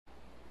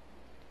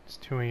It's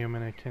 2 a.m.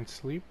 and I can't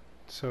sleep,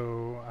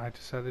 so I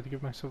decided to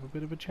give myself a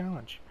bit of a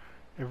challenge.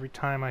 Every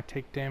time I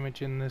take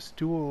damage in this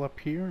duel up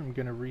here, I'm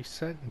gonna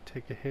reset and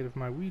take a hit of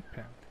my weed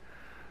pen.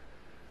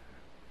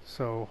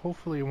 So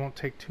hopefully it won't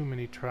take too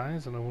many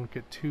tries and I won't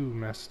get too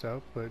messed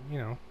up, but you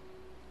know,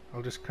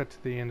 I'll just cut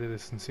to the end of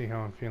this and see how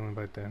I'm feeling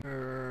by then.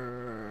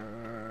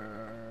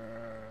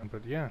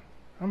 But yeah,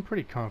 I'm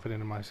pretty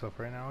confident in myself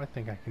right now. I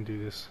think I can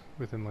do this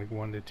within like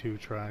 1 to 2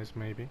 tries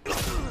maybe.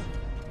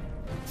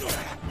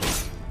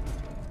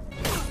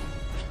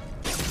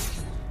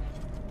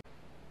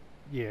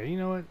 Yeah, you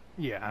know what?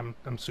 Yeah,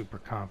 I'm super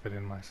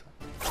confident in myself.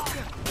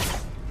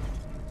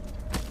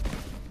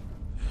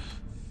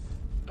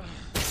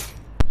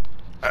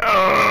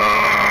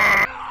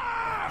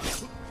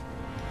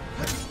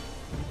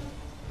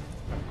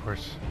 Of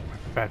course, my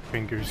fat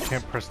fingers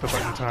can't press the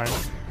button time.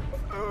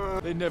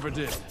 They never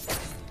did.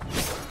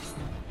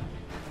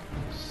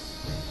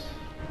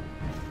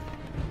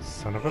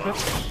 Son of a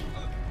bitch.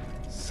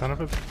 Son of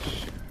a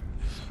bitch.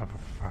 Son of a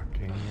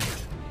fucking...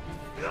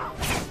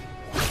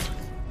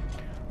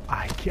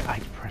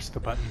 I pressed the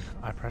button.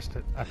 I pressed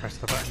it. I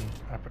pressed the button.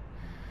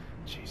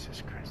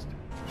 Jesus Christ.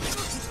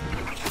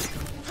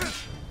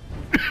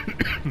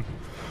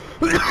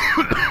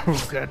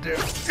 Oh, goddamn.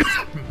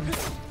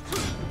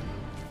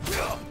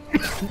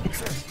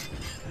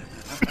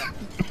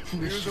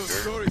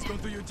 Those stories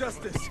don't do you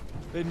justice.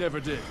 They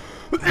never did.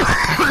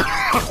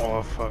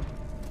 Oh, fuck.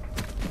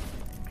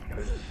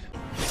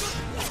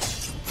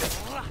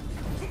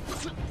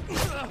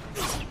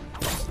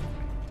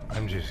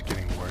 I'm just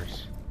getting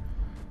worse.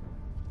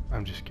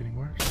 I'm just getting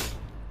worse.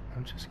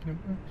 I'm just getting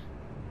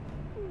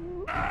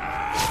worse.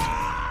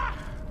 I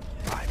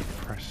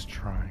pressed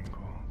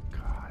triangle.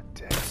 God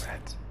damn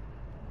it.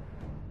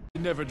 They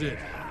never did.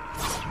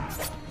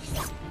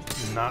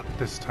 Not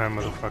this time,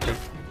 motherfucker.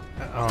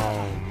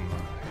 Oh my.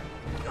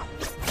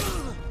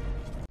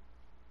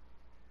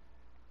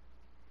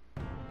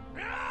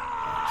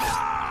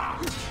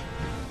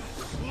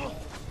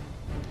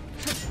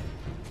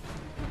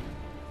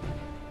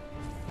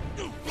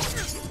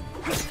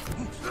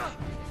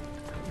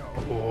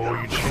 Oh,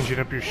 you changing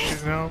up your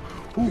shit now?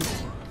 Ooh,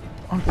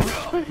 on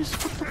first base?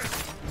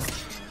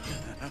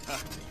 What the?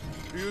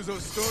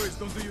 Ryuzo's stories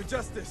don't do you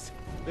justice.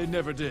 They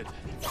never did.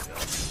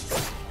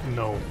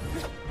 No.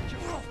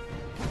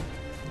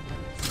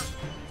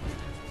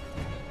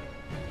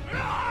 I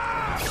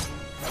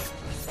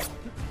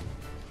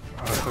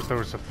thought there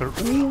was a third.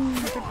 Ooh,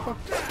 get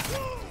fucked.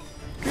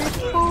 Get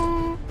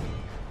fucked.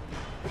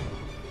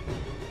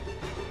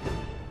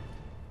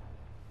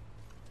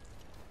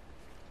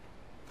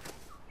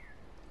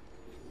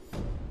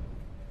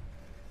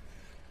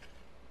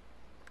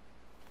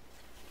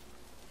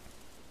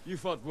 You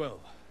fought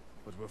well,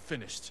 but we're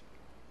finished.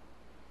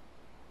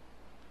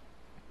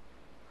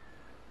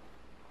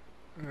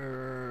 I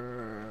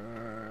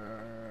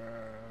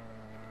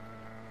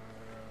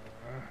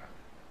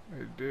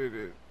did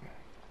it.